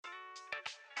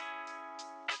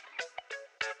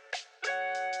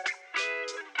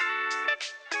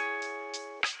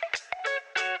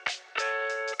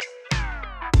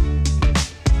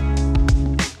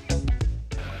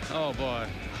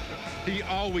He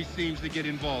always seems to get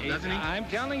involved, doesn't he? I'm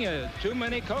telling you, too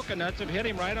many coconuts have hit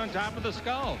him right on top of the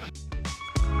skull.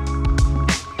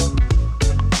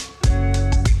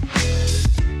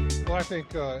 Well, I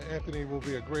think Anthony will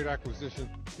be a great acquisition.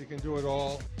 He can do it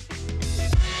all.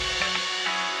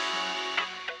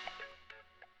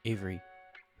 Avery,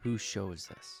 whose show is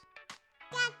this?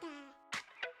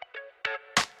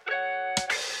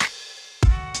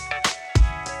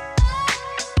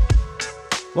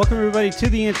 Welcome, everybody, to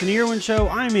the Anthony Irwin Show.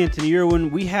 I'm Anthony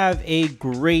Irwin. We have a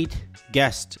great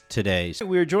guest today.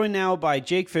 We are joined now by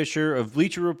Jake Fischer of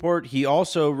Bleacher Report. He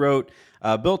also wrote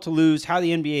Built to Lose, How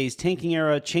the NBA's Tanking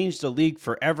Era Changed the League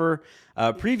Forever.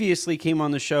 Previously came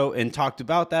on the show and talked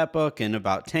about that book and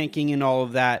about tanking and all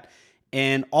of that.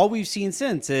 And all we've seen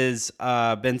since is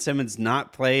Ben Simmons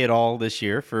not play at all this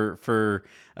year for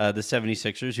the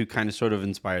 76ers, who kind of sort of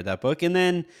inspired that book. And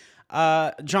then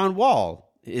John Wall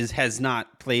has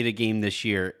not played a game this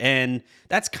year, and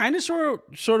that's kind of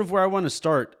sort of where I want to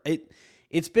start.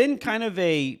 It's been kind of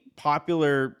a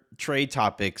popular trade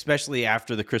topic, especially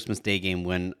after the Christmas Day game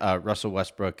when Russell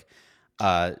Westbrook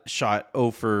shot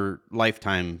 0 for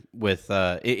lifetime with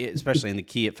especially in the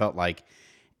key, it felt like.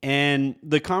 And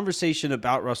the conversation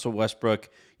about Russell Westbrook,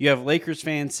 you have Lakers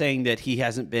fans saying that he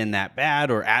hasn't been that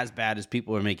bad or as bad as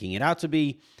people are making it out to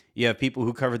be. You have people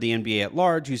who cover the NBA at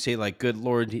large who say, like, good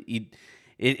Lord,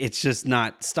 it's just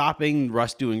not stopping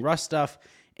Russ doing Russ stuff.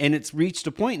 And it's reached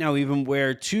a point now even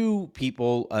where two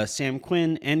people, Sam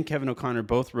Quinn and Kevin O'Connor,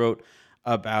 both wrote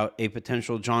about a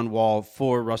potential John Wall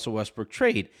for Russell Westbrook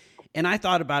trade. And I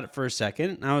thought about it for a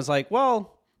second, and I was like,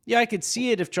 well, yeah, I could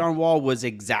see it if John Wall was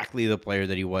exactly the player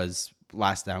that he was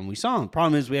last time we saw him.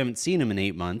 Problem is we haven't seen him in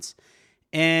 8 months.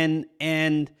 And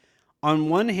on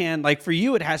one hand, like for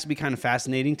you, it has to be kind of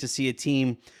fascinating to see a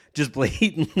team just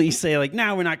blatantly say, like,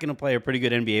 nah, we're not going to play a pretty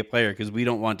good NBA player because we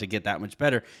don't want to get that much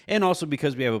better. And also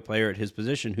because we have a player at his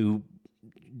position who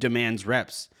demands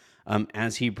reps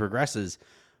as he progresses.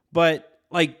 But,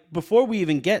 like, before we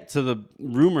even get to the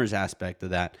rumors aspect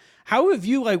of that, how have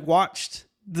you, like, watched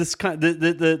this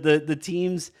the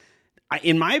teams,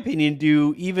 in my opinion,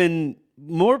 do even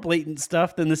more blatant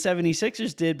stuff than the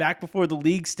 76ers did back before the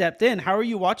league stepped in? How are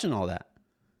you watching all that?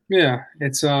 Yeah,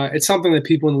 it's something that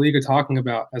people in the league are talking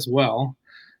about as well.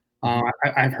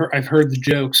 I've heard the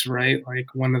jokes, right? Like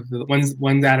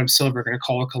when's Adam Silver going to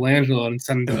call a Colangelo and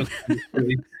send him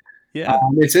to Yeah,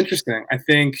 it's interesting. I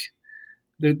think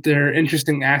that there are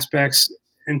interesting aspects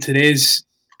in today's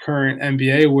current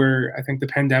NBA where I think the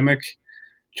pandemic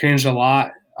changed a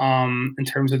lot in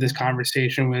terms of this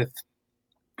conversation with,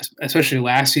 especially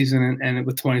last season and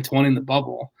with 2020 in the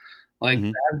bubble. Like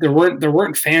there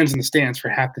weren't fans in the stands for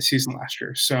half the season last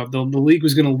year, so the league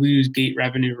was going to lose gate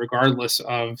revenue regardless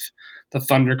of the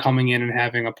Thunder coming in and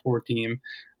having a poor team.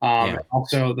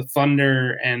 Also, the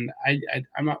Thunder, and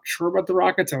I'm not sure about the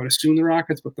Rockets. I would assume the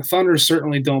Rockets, but the Thunder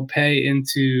certainly don't pay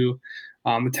into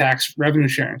the tax revenue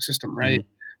sharing system, right?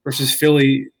 Versus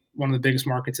Philly, one of the biggest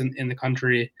markets in the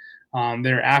country.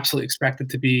 They're absolutely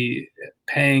expected to be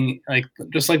paying, like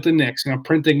just like the Knicks,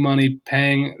 printing money,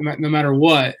 paying no matter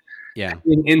what. Yeah,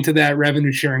 Into that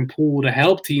revenue sharing pool to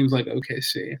help teams like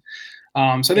OKC.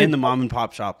 So and the mom and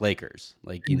pop shop Lakers,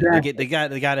 like exactly. they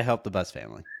got to help the Buss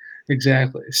family.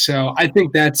 Exactly. So I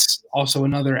think that's also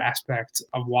another aspect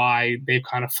of why they've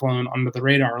kind of flown under the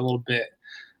radar a little bit.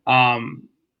 How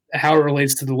it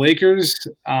relates to the Lakers,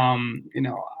 I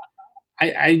know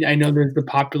there's the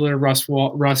popular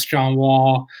Russ John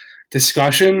Wall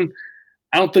discussion.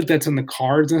 I don't think that's in the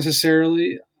cards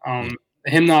necessarily.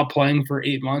 Him not playing for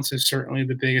 8 months is certainly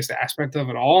the biggest aspect of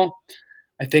it all.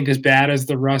 I think as bad as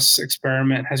the Russ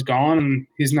experiment has gone,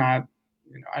 he's not,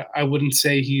 I wouldn't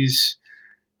say he's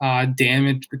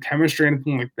damaged the chemistry or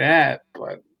anything like that,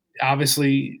 but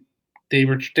obviously they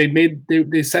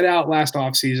set out last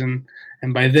offseason,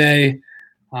 and by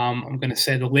I'm going to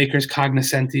say the Lakers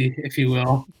cognoscenti, if you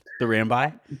will. The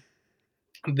Ramby?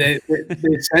 They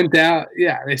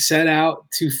set out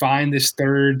to find this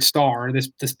third star, this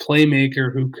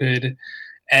playmaker who could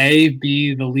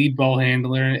be the lead ball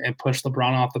handler and push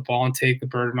LeBron off the ball and take the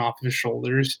burden off of his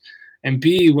shoulders, and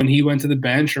B, when he went to the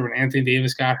bench or when Anthony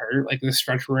Davis got hurt, like the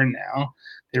stretch we're in now,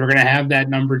 they were going to have that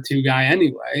number 2 guy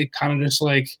anyway, kind of just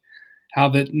like how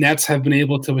the Nets have been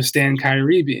able to withstand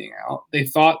Kyrie being out. They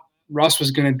thought Russ was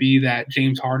going to be that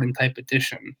James Harden type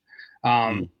addition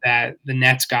that the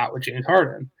Nets got with James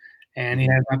Harden, and he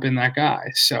has not been that guy.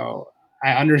 So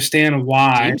I understand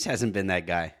why. James hasn't been that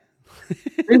guy.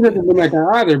 James hasn't been that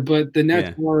guy either, but the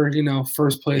Nets were,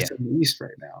 first place in the East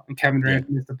right now, and Kevin Durant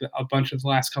missed a bunch of the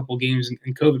last couple of games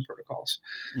in COVID protocols.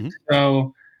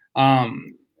 So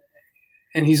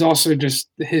and he's also just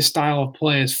his style of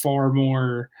play is far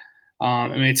more. I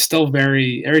mean, it's still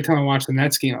very. Every time I watch the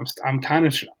Nets game,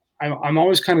 I'm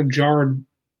always kind of jarred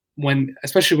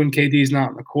especially when KD is not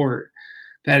on the court.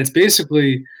 That it's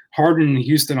basically Harden and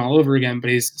Houston all over again, but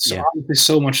he's obviously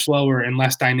so much slower and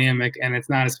less dynamic, and it's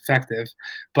not as effective.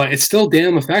 But it's still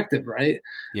damn effective, right?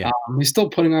 Yeah. He's still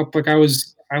putting up. Like I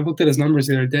looked at his numbers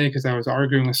the other day because I was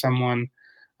arguing with someone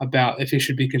about if he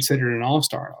should be considered an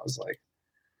all-star. And I was like,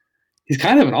 he's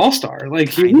kind of an all-star. Like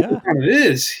he really kind of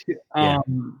is.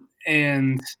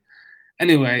 And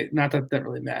anyway, not that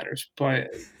really matters,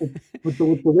 but with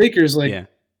the Lakers, like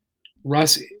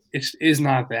Russ is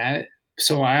not that.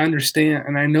 So I understand,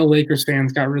 and I know Lakers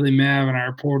fans got really mad when I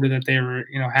reported that they were,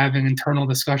 having internal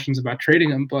discussions about trading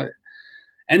him. But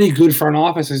any good front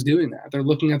office is doing that. They're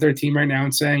looking at their team right now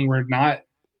and saying we're not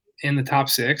in the top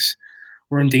 6.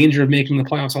 We're in danger of making the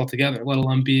playoffs altogether, let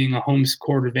alone being a home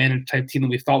court advantage type team that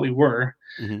we thought we were.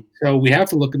 Mm-hmm. So we have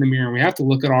to look in the mirror and we have to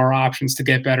look at our options to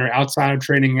get better outside of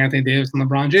trading Anthony Davis and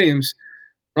LeBron James.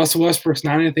 Russell Westbrook's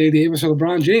not Anthony Davis or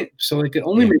LeBron James. So it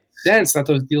only makes sense that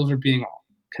those deals are being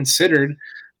considered,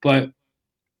 but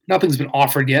nothing's been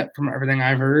offered yet from everything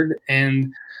I've heard.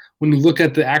 And when you look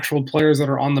at the actual players that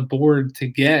are on the board to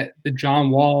get the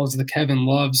John Walls, the Kevin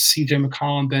Loves, CJ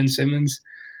McCollum, Ben Simmons,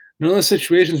 none of those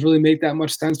situations really make that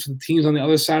much sense for the teams on the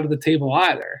other side of the table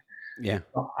either. Yeah.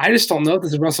 I just don't know if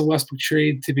there's a Russell Westbrook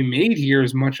trade to be made here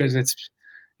as much as it's,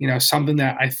 something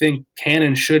that I think can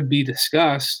and should be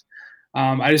discussed.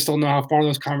 I just don't know how far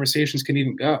those conversations can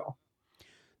even go.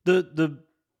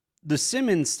 The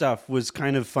Simmons stuff was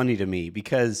kind of funny to me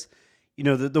because,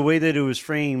 the way that it was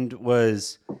framed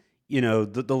was,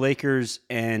 the Lakers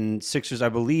and Sixers, I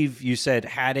believe you said,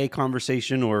 had a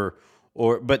conversation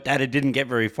but that it didn't get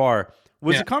very far.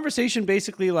 Was the conversation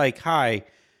basically like, hi,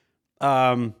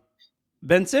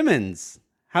 Ben Simmons,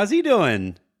 how's he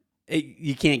doing?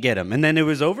 You can't get him. And then it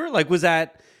was over? Like,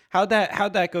 how'd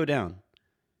that go down?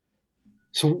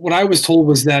 So what I was told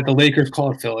was that the Lakers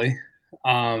called Philly,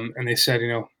 and they said,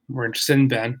 we're interested in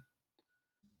Ben.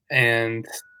 And,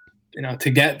 to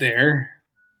get there,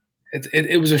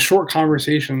 it was a short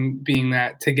conversation being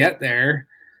that to get there,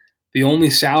 the only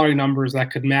salary numbers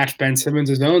that could match Ben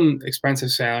Simmons' own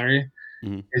expensive salary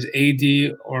is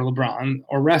AD or LeBron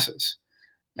or Russ's.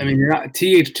 I mean, you're not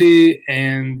THT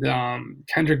and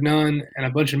Kendrick Nunn and a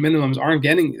bunch of minimums aren't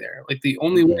getting you there. Like the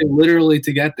only way literally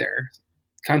to get there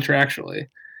contractually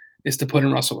is to put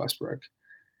in Russell Westbrook.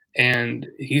 And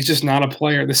he's just not a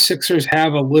player. The Sixers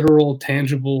have a literal,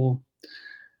 tangible,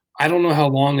 I don't know how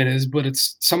long it is, but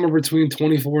it's somewhere between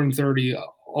 24 and 30,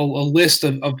 a list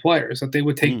of players that they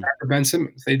would take back for Ben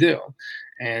Simmons. They do.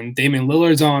 And Damian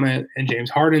Lillard's on it, and James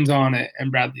Harden's on it,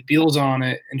 and Bradley Beal's on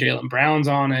it, and Jaylen Brown's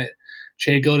on it,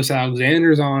 Shai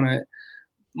Gilgeous-Alexander's on it.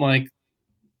 Like,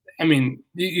 I mean,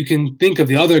 you can think of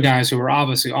the other guys who are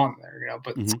obviously on there,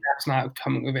 but that's not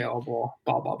coming available,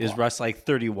 blah, blah, blah. Is Russ like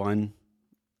 31?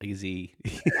 Like, is he?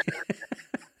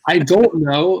 I don't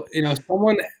know.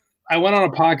 I went on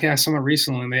a podcast somewhere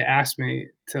recently, and they asked me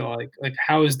to like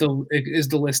how is the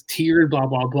list tiered, blah,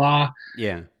 blah, blah.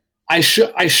 Yeah. I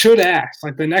should ask,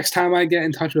 like the next time I get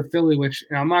in touch with Philly, which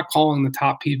I'm not calling the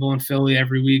top people in Philly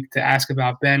every week to ask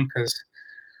about Ben because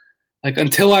like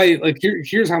until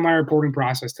here's how my reporting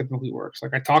process typically works.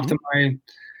 Like I talk to my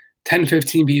 10,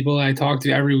 15 people I talk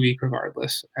to every week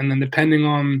regardless. And then depending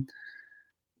on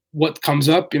what comes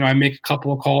up, I make a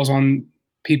couple of calls on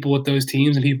people with those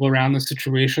teams and people around those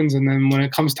situations. And then when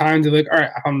it comes time to all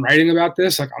right, if I'm writing about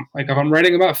this, if I'm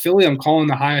writing about Philly, I'm calling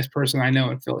the highest person I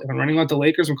know in Philly. If I'm writing about the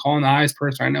Lakers, I'm calling the highest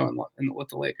person I know with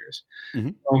the Lakers.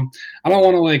 Mm-hmm. So I don't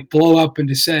want to blow up and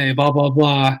just say blah, blah,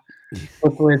 blah.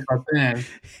 What's the Lakers are Ben?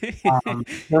 Is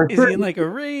he in a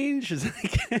range? Is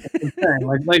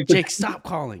Jake, stop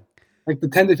calling. Like the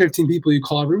 10 to 15 people you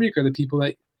call every week are the people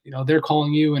that, they're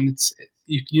calling you, and it's,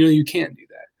 you can't do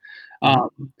that.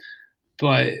 Mm-hmm.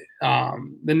 But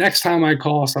the next time I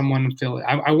call someone in Philly,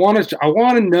 I want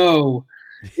to know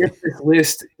if this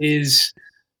list is,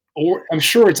 or I'm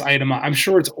sure it's itemized. I'm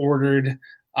sure it's ordered.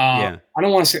 I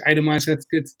don't want to say itemized. That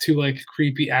gets too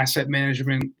creepy asset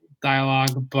management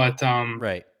dialogue. But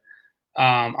right.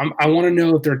 I want to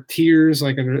know if there are tiers.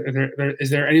 Like, is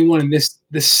there anyone in this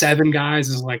 7 guys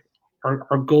is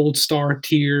our gold star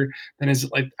tier? Then is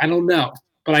I don't know,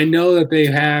 but I know that they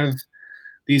have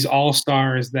these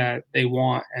all-stars that they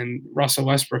want, and Russell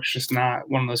Westbrook's just not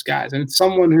one of those guys. And it's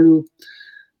someone who,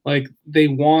 they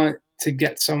want to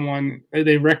get someone.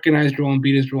 They recognize Joel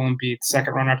Embiid as Joel Embiid,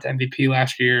 second runner-up to MVP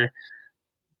last year.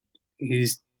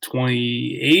 He's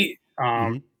 28,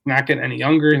 not getting any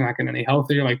younger, not getting any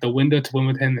healthier. The window to win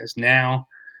with him is now.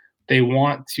 They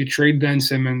want to trade Ben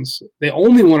Simmons. They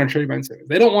only want to trade Ben Simmons.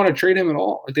 They don't want to trade him at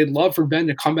all. Like, they'd love for Ben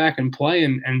to come back and play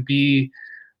and be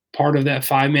part of that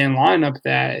 5-man lineup.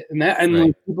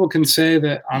 Like, people can say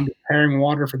that I'm preparing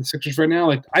water for the Sixers right now.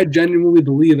 Like, I genuinely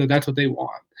believe that that's what they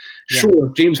want. Yeah. Sure,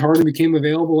 if James Harden became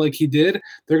available like he did,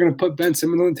 they're going to put Ben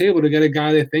Simmons on the table to get a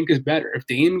guy they think is better. If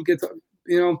Dame gets,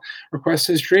 requests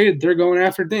his trade, they're going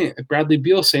after Dame. If Bradley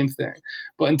Beal, same thing.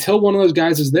 But until one of those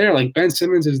guys is there, like, Ben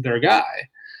Simmons is their guy.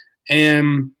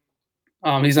 And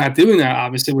he's not doing that,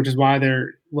 obviously, which is why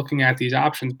they're looking at these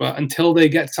options. But until they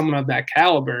get someone of that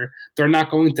caliber, they're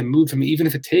not going to move him, even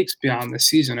if it takes beyond this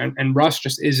season. And Russ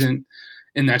just isn't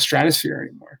in that stratosphere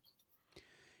anymore.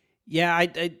 Yeah,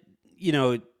 I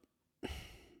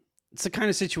it's the kind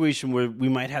of situation where we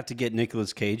might have to get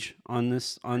Nicolas Cage on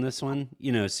this one.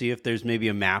 See if there's maybe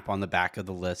a map on the back of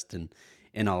the list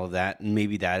and all of that, and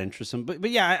maybe that interests him. But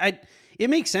yeah, it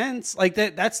makes sense. Like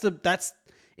that's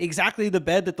exactly the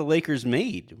bed that the Lakers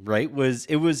made, right?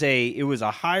 It was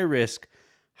a high risk,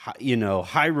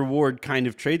 high reward kind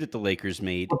of trade that the Lakers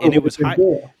made, and it was high.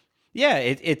 Yeah,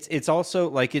 it's also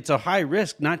like it's a high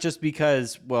risk, not just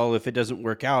because, well, if it doesn't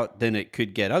work out, then it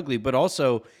could get ugly, but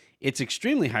also it's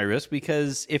extremely high risk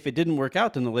because if it didn't work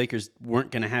out, then the Lakers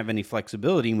weren't going to have any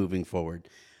flexibility moving forward.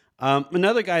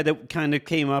 Another guy that kind of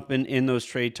came up in those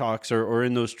trade talks or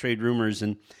in those trade rumors,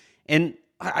 and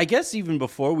I guess even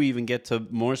before we even get to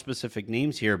more specific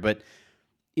names here, but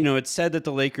it's said that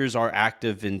the Lakers are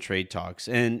active in trade talks,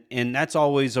 and that's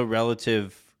always a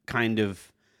relative kind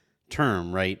of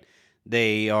term, right?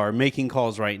 They are making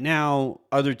calls right now.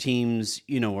 Other teams,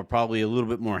 are probably a little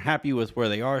bit more happy with where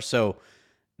they are, so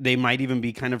they might even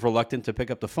be kind of reluctant to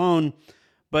pick up the phone.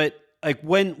 But like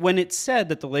when it's said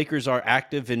that the Lakers are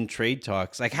active in trade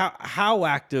talks, like how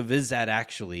active is that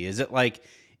actually? Is it like,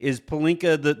 is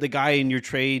Pelinka the guy in your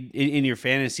trade in your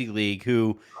fantasy league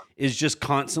who is just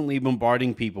constantly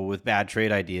bombarding people with bad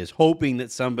trade ideas, hoping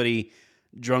that somebody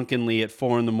drunkenly at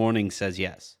 4 a.m. says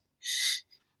yes?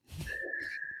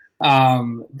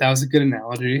 That was a good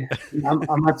analogy.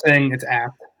 I'm not saying it's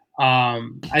apt.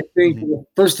 I think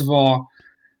first of all,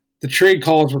 the trade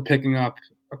calls were picking up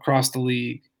across the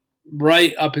league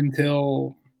right up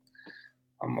until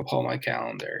I'm gonna pull my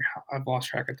calendar. I've lost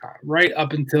track of time. Right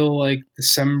up until like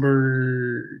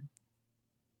December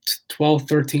 12th,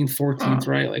 13th, 14th,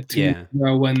 right? Like 2 weeks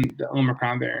ago when the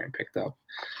Omicron variant picked up.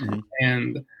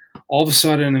 And all of a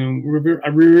sudden, I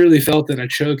really felt it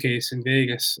at Showcase in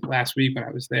Vegas last week when I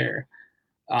was there.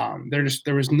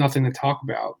 There was nothing to talk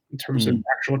about in terms of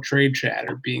actual trade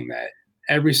chatter, being that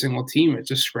every single team is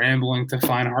just scrambling to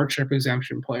find hardship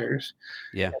exemption players.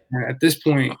 Yeah. And at this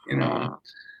point,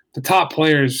 the top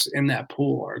players in that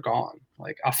pool are gone.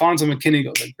 Like Alfonso McKinney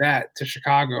goes like that to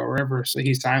Chicago or wherever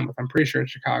he signed with. I'm pretty sure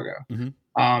it's Chicago,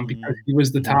 because he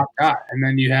was the top guy. And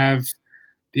then you have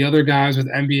the other guys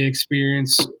with NBA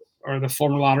experience or the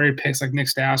former lottery picks like Nick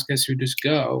Stauskas who just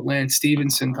go, Lance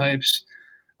Stevenson types.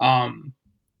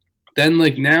 Then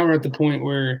like now we're at the point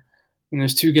where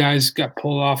there's 2 guys got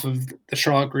pulled off of the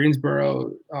Charlotte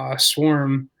Greensboro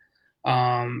swarm,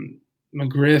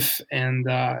 McGriff and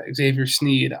Xavier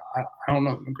Sneed. I don't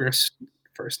know McGriff's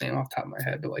first name off the top of my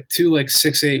head, but like 2 like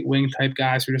 6'8" wing type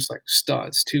guys who are just like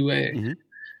studs, two-way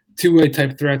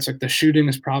type threats. Like the shooting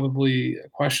is probably a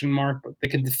question mark, but they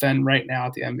can defend right now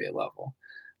at the NBA level.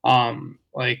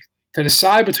 Like to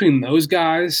decide between those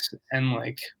guys and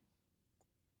like,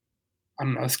 I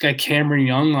don't know, this guy Cameron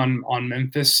Young on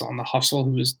Memphis on the hustle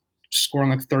who was scoring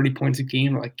like 30 points a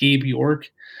game, or like Gabe York,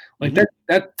 like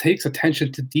that takes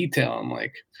attention to detail. And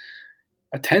like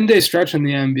a 10-day stretch in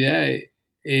the NBA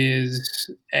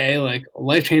is like a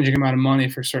life-changing amount of money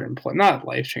for certain players. Not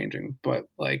life-changing, but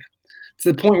like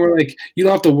to the point where like you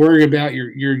don't have to worry about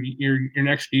your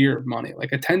next year of money.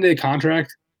 Like a 10-day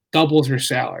contract doubles your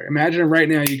salary. Imagine right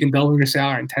now you can double your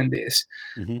salary in 10 days.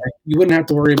 Like, you wouldn't have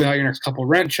to worry about your next couple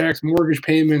rent checks, mortgage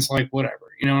payments, like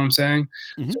whatever. You know what I'm saying?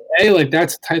 So like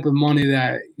that's the type of money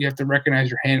that you have to recognize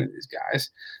you're handing these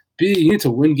guys. B, you need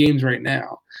to win games right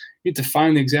now. You need to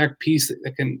find the exact piece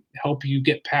that can help you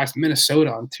get past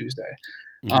Minnesota on Tuesday.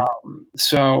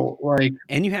 So like,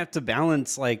 and you have to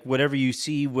balance like whatever you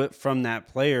see from that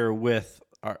player with,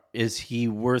 is he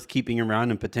worth keeping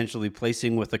around and potentially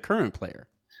placing with a current player?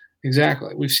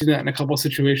 Exactly. We've seen that in a couple of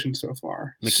situations so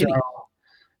far. McKinney. So,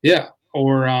 yeah.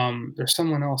 Or there's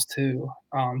someone else too.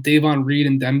 Davon Reed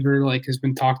in Denver like has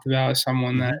been talked about as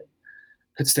someone that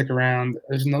could stick around.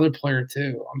 There's another player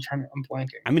too. I'm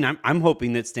blanking. I mean, I'm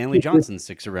hoping that Stanley Johnson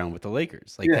sticks around with the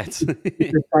Lakers. Like that's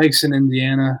the Pikes in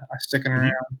Indiana are sticking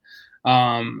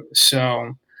around.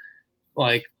 So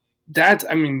like that,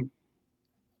 I mean,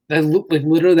 like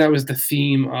literally that was the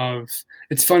theme of.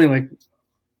 It's funny, like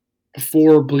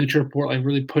before Bleacher Report like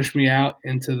really pushed me out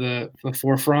into the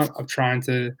forefront of trying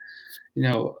to,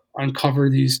 uncover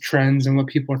these trends and what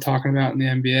people are talking about in the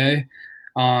NBA.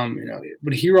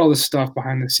 But hear all this stuff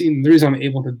behind the scenes. The reason I'm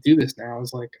able to do this now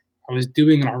is like I was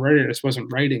doing it already, I just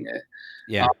wasn't writing it.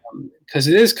 Yeah. Because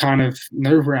it is kind of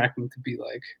nerve-wracking to be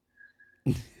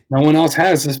like, no one else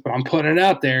has this, but I'm putting it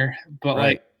out there. But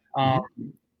right.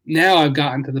 now I've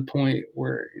gotten to the point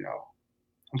where,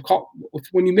 I'm called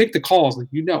when you make the calls, like,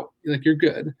 like you're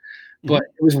good. But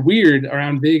it was weird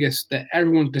around Vegas that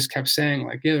everyone just kept saying,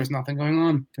 like, yeah, there's nothing going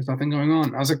on. There's nothing going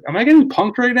on. I was like, am I getting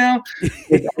punked right now?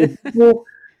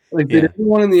 Did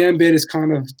everyone in the NBA just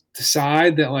kind of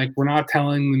decide that, like, we're not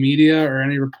telling the media or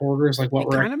any reporters, like, what it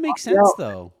we're kind of makes sense,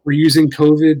 though. We're using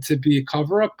COVID to be a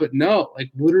cover-up. But no,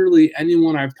 like, literally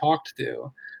anyone I've talked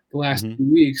to the last 2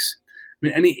 weeks, I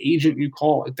mean, any agent you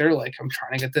call, like, they're like, I'm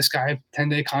trying to get this guy a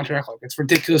 10-day contract. Like, it's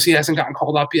ridiculous. He hasn't gotten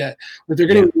called up yet. Like, they're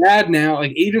getting mad now.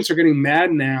 Like, agents are getting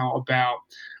mad now about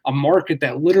a market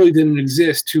that literally didn't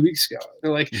exist 2 weeks ago.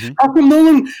 They're like, how come no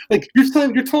one, like,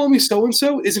 you're telling me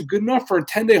so-and-so isn't good enough for a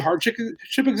 10-day hardship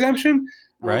exemption?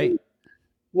 Right.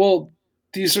 Well,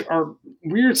 these are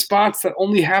weird spots that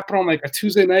only happen on like a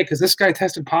Tuesday night because this guy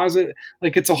tested positive.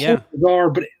 Like, it's a whole bizarre,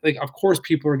 but like, of course,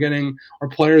 people are getting, or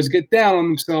players get down on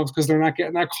themselves because they're not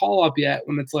getting that call up yet.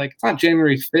 When it's like, it's not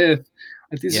January 5th.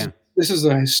 Like, this is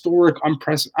a historic,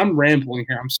 unprecedented. I'm rambling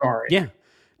here. I'm sorry. Yeah.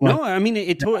 No, I mean,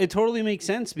 it totally makes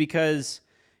sense because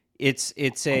it's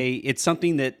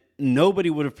something that nobody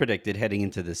would have predicted heading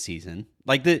into this season.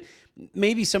 Like,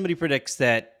 maybe somebody predicts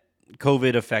that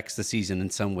COVID affects the season in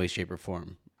some way, shape, or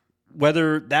form.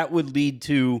 Whether that would lead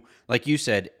to, like you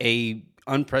said, a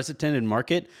unprecedented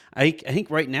market, I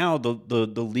think right now the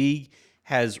league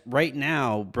has right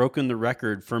now broken the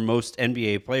record for most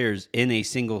NBA players in a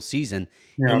single season,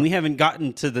 and we haven't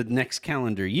gotten to the next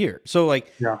calendar year. So,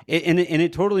 like,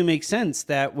 it totally makes sense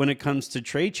that when it comes to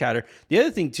trade chatter, the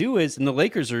other thing too is, and the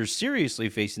Lakers are seriously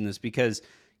facing this because,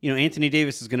 Anthony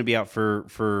Davis is going to be out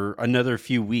for another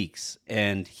few weeks,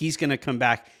 and he's going to come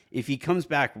back. If he comes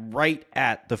back right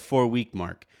at the 4-week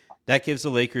mark, that gives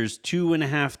the Lakers 2.5,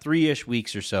 3-ish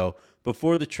weeks or so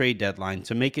before the trade deadline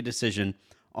to make a decision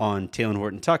on Talen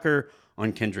Horton-Tucker,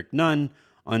 on Kendrick Nunn,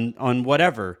 on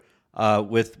whatever,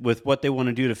 with what they want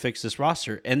to do to fix this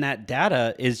roster. And that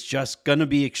data is just going to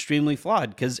be extremely flawed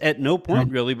because at no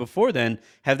point really before then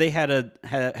have they had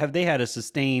a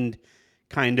sustained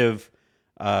kind of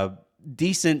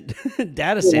decent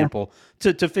data sample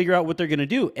to figure out what they're going to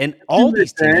do. And all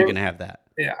these teams are going to have that.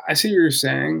 Yeah, I see what you're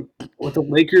saying. With the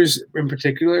Lakers in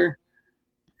particular,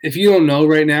 if you don't know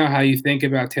right now how you think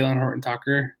about Talen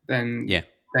Horton-Tucker, then you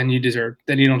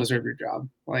don't deserve your job.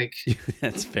 Like,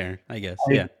 that's fair, I guess.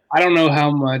 I don't know how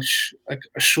much, like,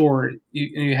 short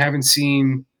you haven't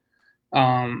seen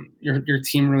your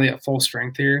team really at full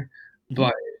strength here,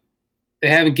 but they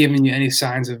haven't given you any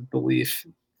signs of belief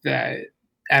that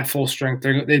at full strength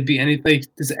they'd be anything.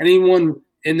 Does anyone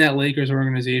in that Lakers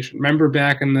organization remember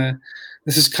back in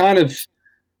this is kind of,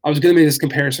 I was going to make this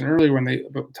comparison earlier when they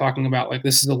were talking about, like,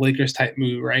 this is a Lakers type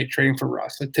move, right? Trading for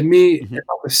Russ. Like, to me, it's not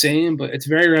the same, but it's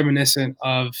very reminiscent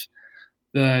of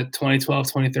the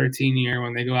 2012-2013 year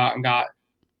when they go out and got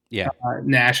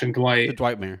Nash and Dwight. The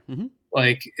Dwight Mayer.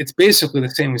 Like, it's basically the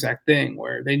same exact thing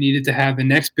where they needed to have the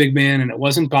next big man, and it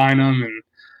wasn't Bynum, and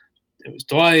it was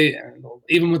Dwight, and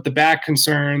even with the back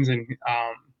concerns and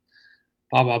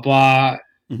blah, blah, blah.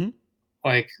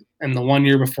 Like, and the 1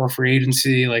 year before free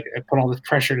agency, like, it put all this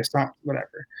pressure to stop,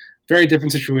 whatever. Very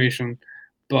different situation.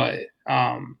 But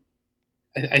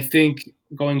I think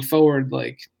going forward,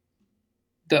 like,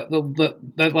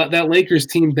 that Lakers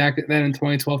team back then in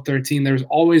 2012-13, there was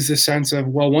always this sense of,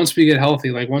 well, once we get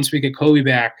healthy, like, once we get Kobe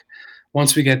back,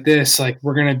 once we get this, like,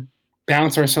 we're going to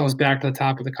bounce ourselves back to the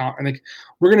top of the comp. And, like,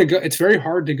 we're going to go – it's very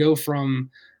hard to go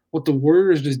from what the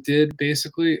Warriors just did,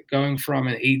 basically, going from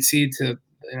an 8 seed to,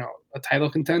 a title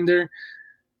contender.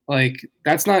 Like,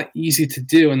 that's not easy to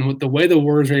do. And the way the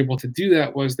Warriors were able to do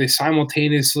that was they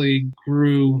simultaneously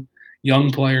grew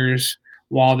young players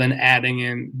while then adding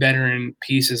in veteran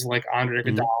pieces like Andre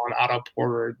Iguodala and Otto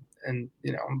Porter and,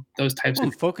 those types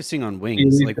of. Focusing on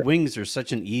wings. Like, wings are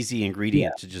such an easy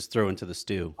ingredient to just throw into the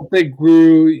stew. They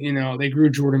grew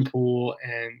Jordan Poole,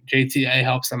 and JTA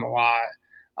helps them a lot.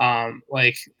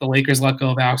 Like, the Lakers let go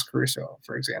of Alex Caruso,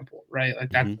 for example, right? Like,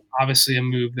 that's obviously a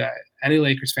move that any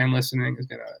Lakers fan listening is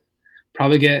going to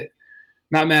probably get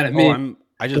not mad at me.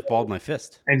 I just balled my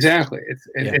fist. Exactly.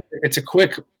 It's a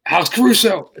quick Alex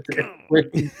Caruso. It's a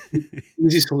quick,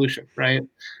 easy solution, right?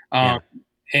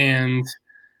 And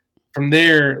from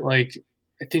there, like,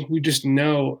 I think we just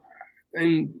know,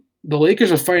 and the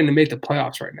Lakers are fighting to make the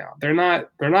playoffs right now. They're not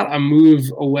a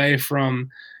move away from,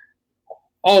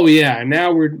 oh yeah,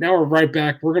 now we're right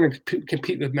back. We're going to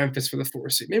compete with Memphis for the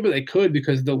 4th seed. Maybe they could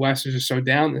because the West is just so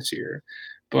down this year,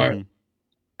 but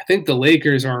I think the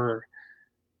Lakers are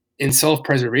in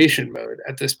self-preservation mode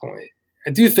at this point. I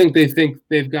do think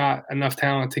they've got enough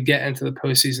talent to get into the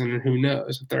postseason, and who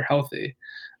knows if they're healthy.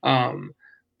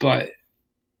 But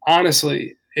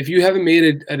honestly, if you haven't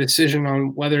made a decision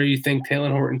on whether you think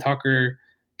Talen Horton-Tucker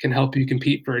can help you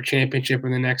compete for a championship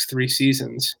in the next 3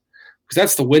 seasons, because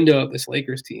that's the window of this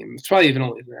Lakers team. It's probably even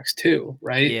only the next 2,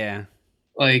 right? Yeah.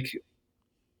 Like,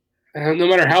 no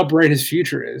matter how bright his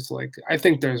future is, like, I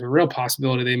think there's a real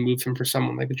possibility they move him for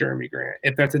someone like a Jeremy Grant.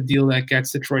 If that's a deal that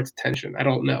gets Detroit's attention, I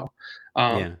don't know.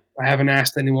 I haven't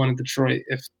asked anyone in Detroit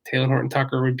if Talen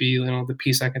Horton-Tucker would be, the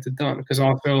piece that gets it done. Because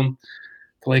also,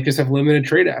 the Lakers have limited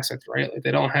trade assets, right? Like,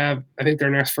 they don't have. I think their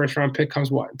next first-round pick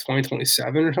comes in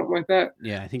 2027 or something like that.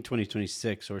 Yeah, I think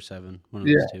 2026 or 7. One of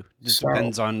those two. It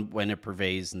depends on when it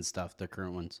purveys and stuff. The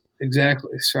current ones.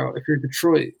 Exactly. So if you're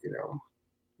Detroit,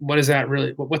 what is that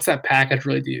really? What's that package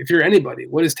really do? If you're anybody,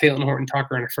 what does Talen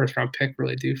Horton-Tucker and a first-round pick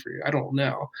really do for you? I don't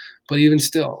know. But even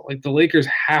still, like, the Lakers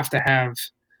have to have.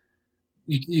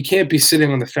 You can't be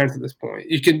sitting on the fence at this point.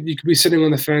 You could be sitting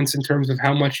on the fence in terms of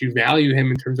how much you value him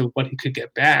in terms of what he could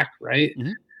get back, right?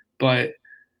 But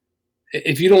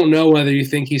if you don't know whether you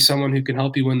think he's someone who can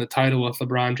help you win the title with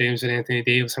LeBron James and Anthony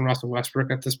Davis and Russell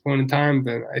Westbrook at this point in time,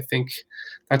 then I think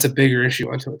that's a bigger issue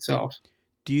unto itself.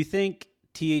 Do you think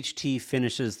THT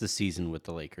finishes the season with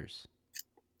the Lakers?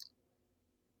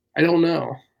 I don't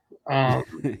know. I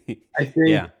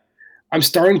think I'm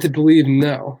starting to believe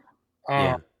no.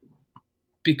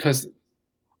 Because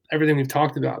everything we've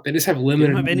talked about, they just have limited.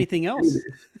 They don't have anything else.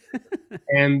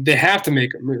 And they have to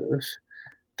make a move.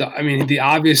 The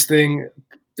obvious thing,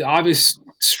 the obvious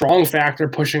strong factor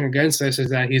pushing against this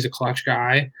is that he's a clutch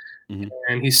guy,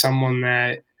 and he's someone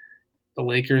that the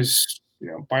Lakers,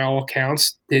 by all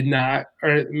accounts, did not.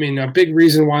 A big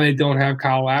reason why they don't have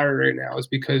Kyle Lowry right now is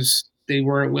because they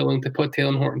weren't willing to put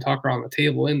Talen Horton-Tucker on the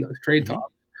table in those trade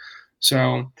talks.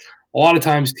 So a lot of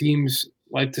times teams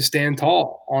like to stand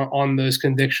tall on those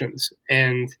convictions,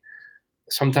 and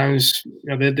sometimes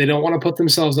they don't want to put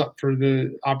themselves up for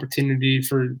the opportunity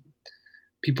for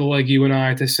people like you and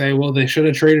I to say, well, they should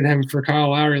have traded him for Kyle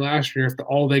Lowry last year if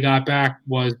all they got back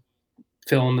was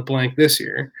fill in the blank this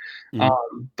year.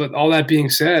 But all that being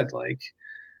said, like,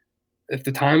 if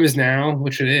the time is now,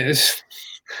 which it is,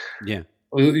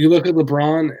 you look at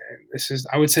LeBron.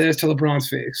 I would say this to LeBron's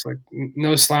face, like,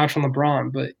 no slouch on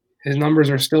LeBron, but his numbers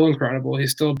are still incredible.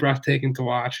 He's still breathtaking to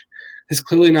watch. He's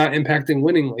clearly not impacting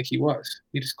winning like he was.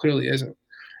 He just clearly isn't.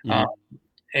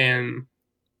 And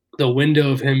the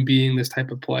window of him being this type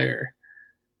of player,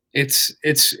 it's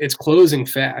closing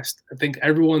fast. I think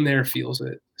everyone there feels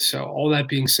it. So all that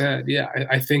being said,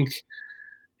 I think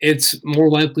it's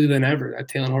more likely than ever that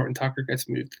Talen Horton-Tucker gets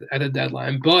moved at a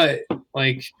deadline. But,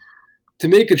 like, to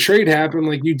make a trade happen,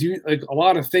 like, you do, like, a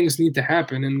lot of things need to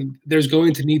happen, and there's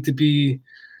going to need to be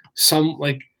some,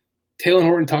 like, Talen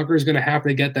Horton-Tucker is going to have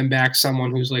to get them back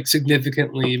someone who's, like,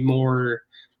 significantly more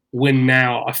win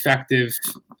now effective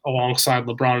alongside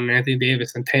LeBron and Anthony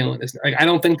Davis than Talen is. Like, I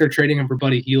don't think they're trading him for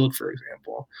Buddy Hield, for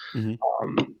example.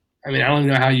 I don't even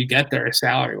know how you get there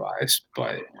salary wise,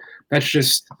 but that's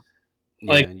just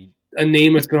like a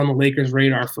name that's been on the Lakers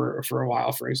radar for a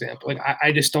while, for example. Like,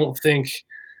 I just don't think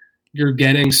you're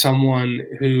getting someone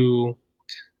who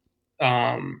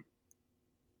I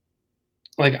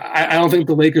don't think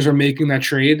the Lakers are making that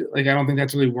trade. Like, I don't think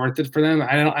that's really worth it for them.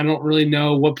 I don't really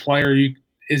know what player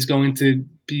is going to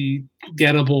be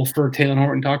gettable for Talen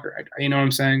Horton-Tucker. You know what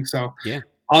I'm saying? So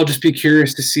I'll just be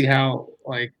curious to see how,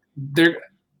 like, the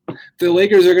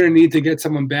Lakers are going to need to get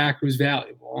someone back who's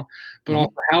valuable, but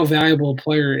also how valuable a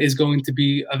player is going to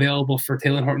be available for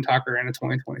Talen Horton-Tucker and a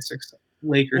 2026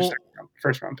 Lakers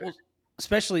first round pick.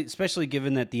 Especially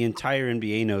given that the entire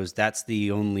NBA knows that's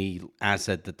the only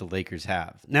asset that the Lakers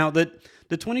have. Now, the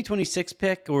 2026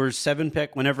 pick or 7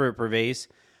 pick, whenever it purveys,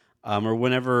 or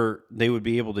whenever they would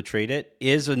be able to trade it,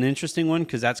 is an interesting one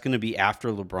because that's going to be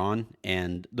after LeBron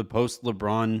and the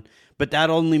post-LeBron. But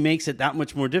that only makes it that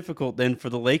much more difficult then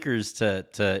for the Lakers to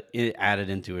add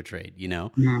it into a trade,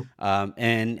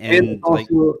 And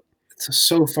also, it's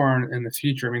so far in the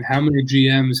future. I mean, how many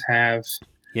GMs have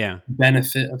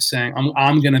benefit of saying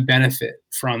I'm going to benefit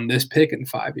from this pick in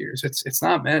 5 years? It's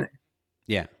not many.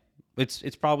 Yeah.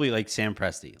 It's probably like Sam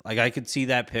Presti. Like, I could see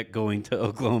that pick going to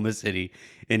Oklahoma City,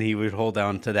 and he would hold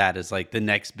on to that as like the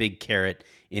next big carrot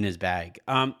in his bag.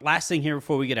 Last thing here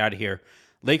before we get out of here,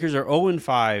 Lakers are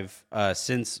 0-5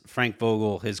 since Frank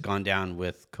Vogel has gone down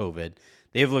with COVID.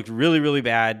 They've looked really, really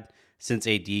bad since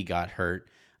AD got hurt.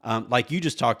 Like you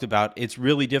just talked about, it's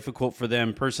really difficult for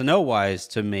them personnel-wise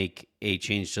to make a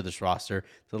change to this roster.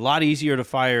 It's a lot easier to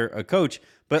fire a coach,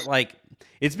 but like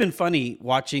it's been funny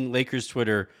watching Lakers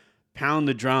Twitter pound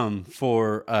the drum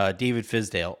for David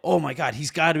Fizdale. Oh my God,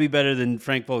 he's got to be better than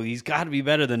Frank Vogel. He's got to be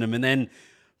better than him. And then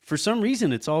for some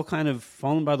reason, it's all kind of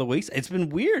fallen by the wayside. It's been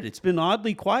weird. It's been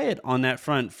oddly quiet on that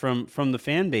front from the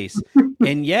fan base.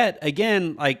 And yet,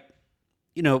 again, like,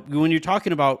 you know, when you're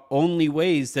talking about only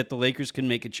ways that the Lakers can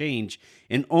make a change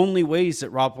and only ways that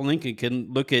Rob Pelinka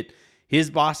can look at his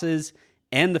bosses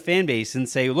and the fan base and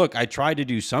say, look, I tried to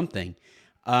do something.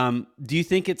 Do you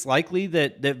think it's likely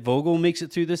that Vogel makes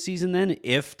it through this season then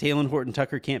if Talen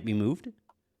Horton-Tucker can't be moved?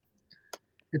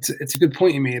 It's a good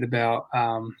point you made about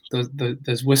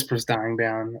those whispers dying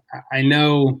down. I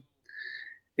know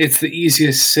it's the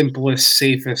easiest, simplest,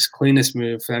 safest, cleanest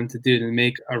move for them to do to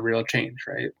make a real change,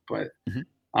 right? But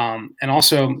and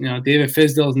also, you know, David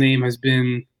Fizdale's name has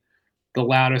been the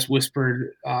loudest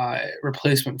whispered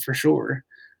replacement for sure.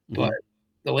 But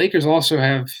the Lakers also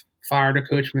have fired a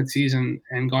coach mid-season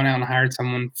and gone out and hired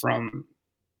someone from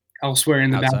elsewhere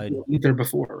in the basketball ether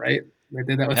before, right? They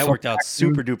did that with worked out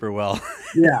super duper well.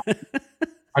 Yeah.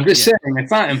 I'm just saying it's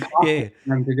not impossible for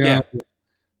them to go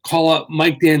call up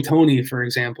Mike D'Antoni, for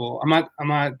example. I'm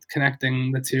not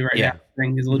connecting the two right now. I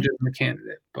think he's a legitimate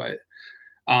candidate, but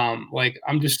like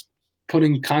I'm just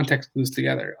putting context clues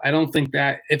together. I don't think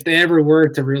that if they ever were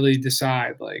to really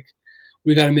decide like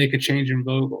we got to make a change in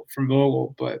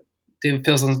Vogel, but David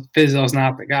Fizdale's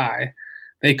not the guy,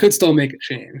 they could still make a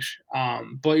change.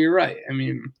 But you're right. I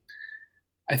mean,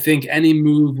 I think any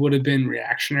move would have been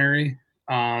reactionary.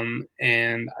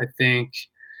 And I think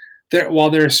while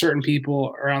there are certain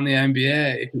people around the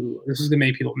NBA who this is going to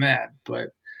make people mad, but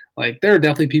like there are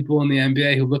definitely people in the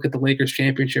NBA who look at the Lakers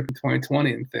championship in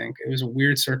 2020 and think it was a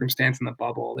weird circumstance in the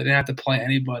bubble. They didn't have to play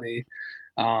anybody.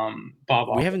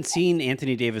 We haven't seen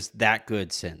Anthony Davis that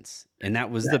good since, and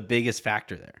that was the biggest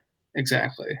factor there.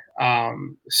 Exactly.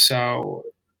 So,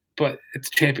 but it's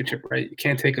a championship, right? You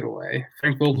can't take it away.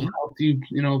 Frank Vogel helped you.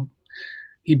 You know,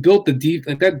 he built that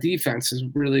defense is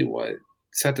really what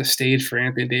set the stage for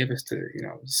Anthony Davis to, you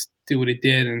know, do what he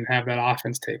did and have that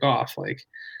offense take off. Like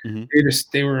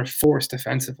they were a force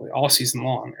defensively all season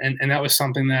long, and that was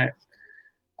something that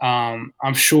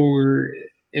I'm sure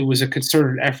it was a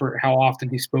concerted effort. How often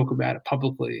he spoke about it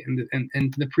publicly in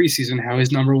the preseason, how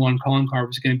his number one calling card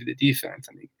was going to be the defense,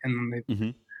 and they,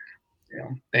 you know,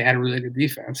 they had a really good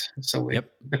defense. So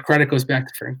the credit goes back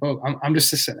to Frank Vogel. I'm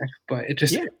just a cynic, but it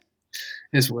just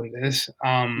is what it is.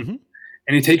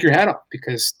 And you take your hat off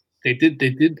because they did.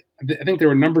 I think they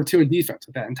were number 2 in defense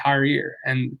that entire year.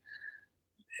 And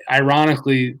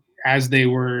ironically, as they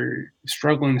were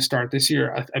struggling to start this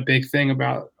year, a big thing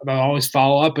about always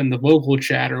follow up and the Vogel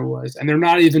chatter was, and they're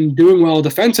not even doing well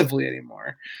defensively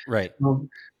anymore. Right.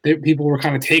 People were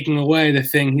kind of taking away the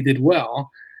thing he did well.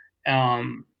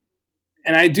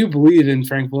 And I do believe in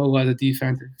Frank Vogel as a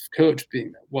defensive coach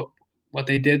being what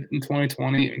they did in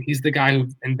 2020. And he's the guy who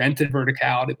invented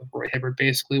verticality with Roy Hibbert,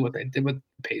 basically what they did with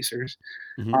the Pacers.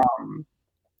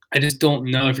 I just don't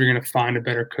know if you're going to find a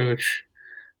better coach.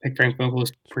 I think Frank Vogel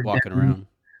is pretty walking around.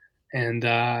 And,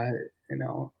 you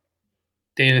know,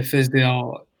 David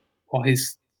Fizdale, while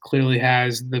he's clearly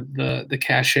has the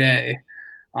cachet,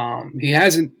 he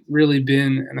hasn't really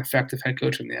been an effective head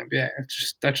coach in the NBA.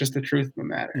 That's just the truth of the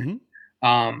matter.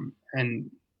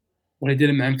 And what he did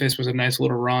in Memphis was a nice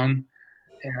little run.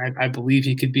 And I believe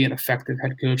he could be an effective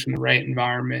head coach in the right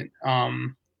environment.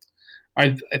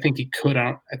 I think he could.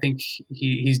 I think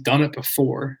he's done it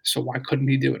before, so why couldn't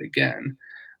he do it again?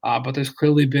 But there's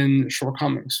clearly been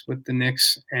shortcomings with the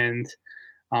Knicks, and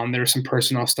there was some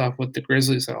personnel stuff with the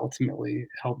Grizzlies that ultimately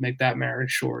helped make that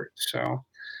marriage short. So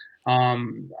I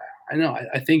know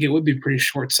I think it would be pretty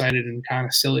short-sighted and kind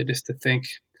of silly just to think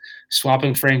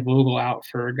swapping Frank Vogel out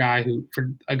for a guy who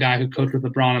coached with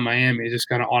LeBron in Miami is just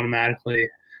going to automatically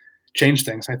change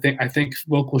things. I think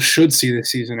Vogel should see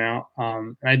this season out,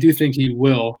 and I do think he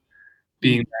will.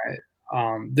 Being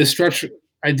that this stretch,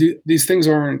 these things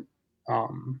aren't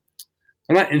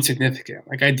they're not insignificant.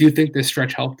 Like I do think this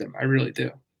stretch helped him. I really do.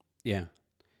 Yeah,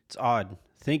 it's odd.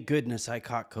 Thank goodness I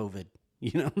caught COVID.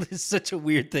 You know, it's such a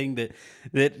weird thing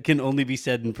that can only be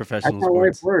said in professional sports. That's how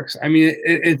life works. I mean,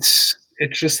 it's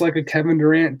just like a Kevin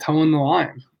Durant towing the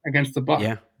line against the Bucks.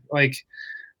 Yeah. Like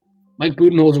Mike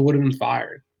Budenholzer would have been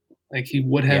fired. Like he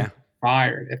would have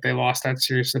fired if they lost that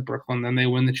series to Brooklyn. Then they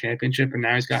win the championship, and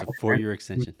now he's got a 4-year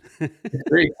extension. It's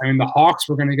great. I mean, the Hawks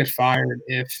were going to get fired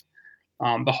if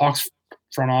the Hawks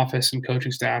front office and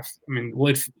coaching staff. I mean,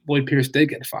 Lloyd Pierce did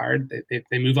get fired.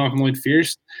 They move on from Lloyd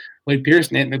Pierce. Nate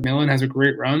McMillan has a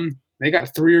great run. They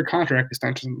got 3-year contract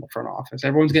extensions in the front office.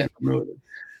 Everyone's getting promoted.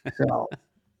 So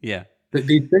yeah,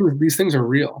 these things are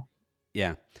real.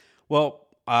 Yeah. Well,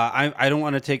 I don't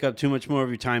want to take up too much more of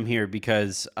your time here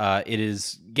because it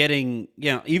is getting,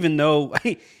 even though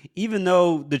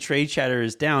the trade chatter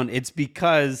is down, it's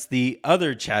because the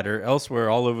other chatter elsewhere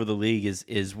all over the league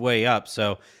is way up.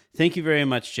 So thank you very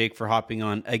much, Jake, for hopping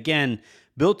on. Again,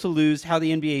 Built to Lose, How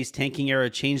the NBA's Tanking Era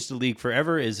Changed the League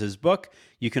Forever is his book.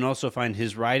 You can also find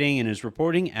his writing and his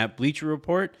reporting at Bleacher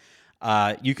Report.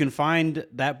 You can find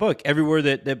that book everywhere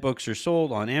that books are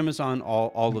sold, on Amazon,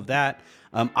 all of that.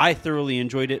 I thoroughly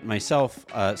enjoyed it myself,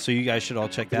 so you guys should all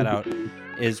check that out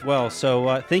as well.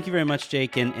 So thank you very much,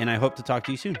 Jake, and I hope to talk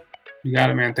to you soon. You got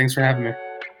it, man. Thanks for having me.